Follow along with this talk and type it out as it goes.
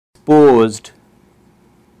exposed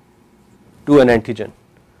to an antigen.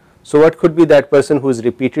 So what could be that person who is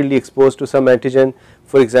repeatedly exposed to some antigen?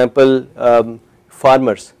 For example,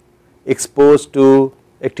 farmers exposed to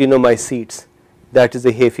actinomycetes, that is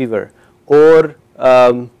a hay fever, or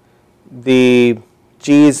the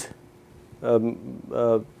cheese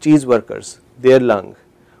workers, their lung,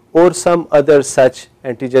 or some other such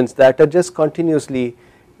antigens that are just continuously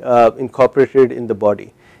incorporated in the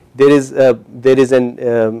body. There is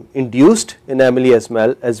an induced anomaly as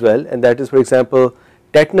well, and that is, for example,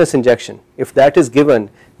 tetanus injection. If that is given,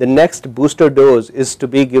 the next booster dose is to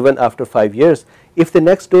be given after 5 years. If the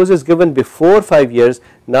next dose is given before 5 years,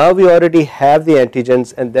 now we already have the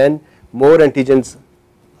antigens, and then more antigens,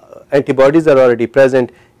 antibodies are already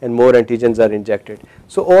present, and more antigens are injected.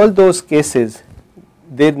 So all those cases,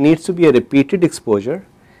 there needs to be a repeated exposure.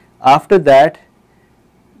 After that,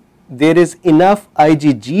 there is enough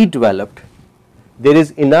IgG developed, there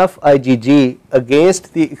is enough IgG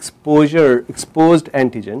against the exposed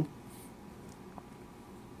antigen.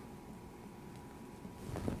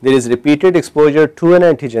 There is repeated exposure to an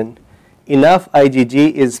antigen, enough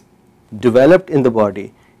IgG is developed in the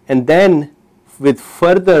body, and then with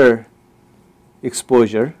further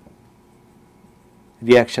exposure,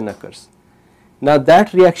 reaction occurs. Now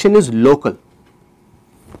that reaction is local.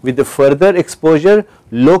 With the further exposure,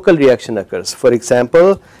 local reaction occurs. For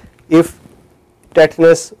example, if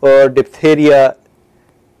tetanus or diphtheria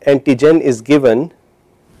antigen is given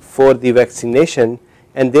for the vaccination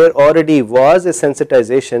and there already was a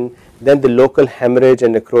sensitization, then the local hemorrhage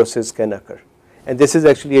and necrosis can occur. And this is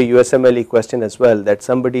actually a USMLE question as well, that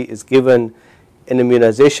somebody is given an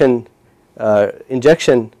immunization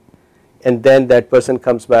injection, and then that person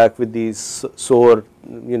comes back with these sore,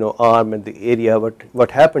 arm and the area.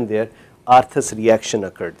 What happened there? Arthus reaction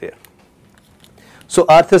occurred there. So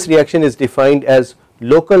Arthus reaction is defined as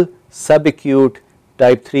local subacute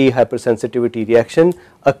type 3 hypersensitivity reaction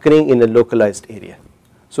occurring in a localized area.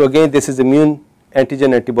 So again, this is immune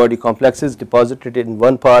antigen antibody complexes deposited in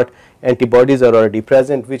one part, antibodies are already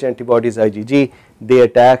present. Which antibodies? IgG, they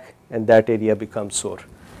attack and that area becomes sore.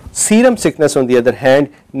 Serum sickness, on the other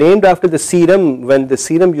hand, named after the serum, when the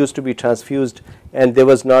serum used to be transfused and there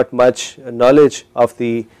was not much knowledge of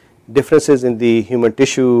the differences in the human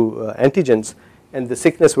tissue antigens, and the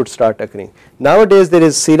sickness would start occurring. Nowadays there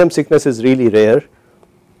is serum sickness is really rare,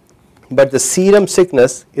 but the serum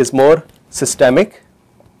sickness is more systemic.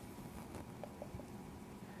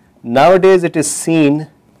 Nowadays it is seen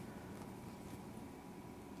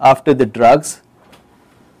after the drugs.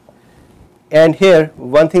 And here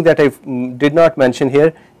one thing that I did not mention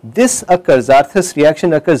here, this occurs, Arthus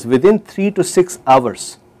reaction occurs within 3 to 6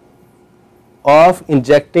 hours of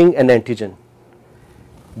injecting an antigen.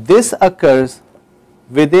 This occurs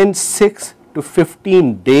within 6 to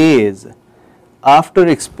 15 days after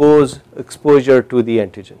exposure to the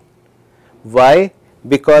antigen. Why?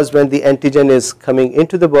 Because when the antigen is coming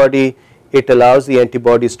into the body, it allows the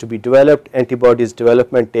antibodies to be developed. Antibodies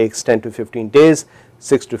development takes 10 to 15 days,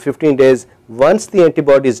 6 to 15 days. Once the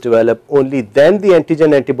antibodies develop, only then the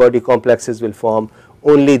antigen antibody complexes will form,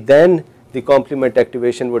 only then the complement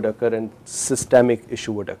activation would occur and systemic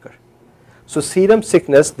issue would occur. So serum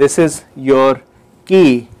sickness, this is your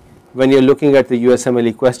key when you are looking at the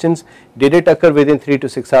USMLE questions. Did it occur within 3 to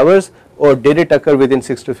 6 hours or did it occur within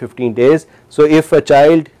 6 to 15 days? So if a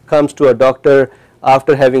child comes to a doctor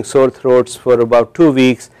after having sore throats for about 2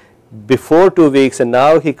 weeks, before 2 weeks, and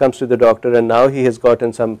now he comes to the doctor and now he has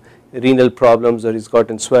gotten some renal problems or he's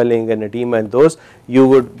gotten swelling and edema and those, you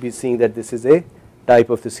would be seeing that this is a type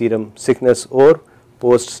of the serum sickness or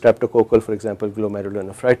post streptococcal, for example,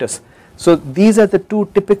 glomerulonephritis. So these are the two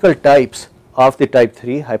typical types of the type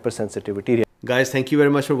 3 hypersensitivity. Guys, thank you very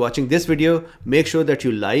much for watching this video. Make sure that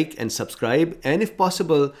you like and subscribe, and if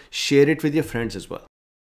possible, share it with your friends as well.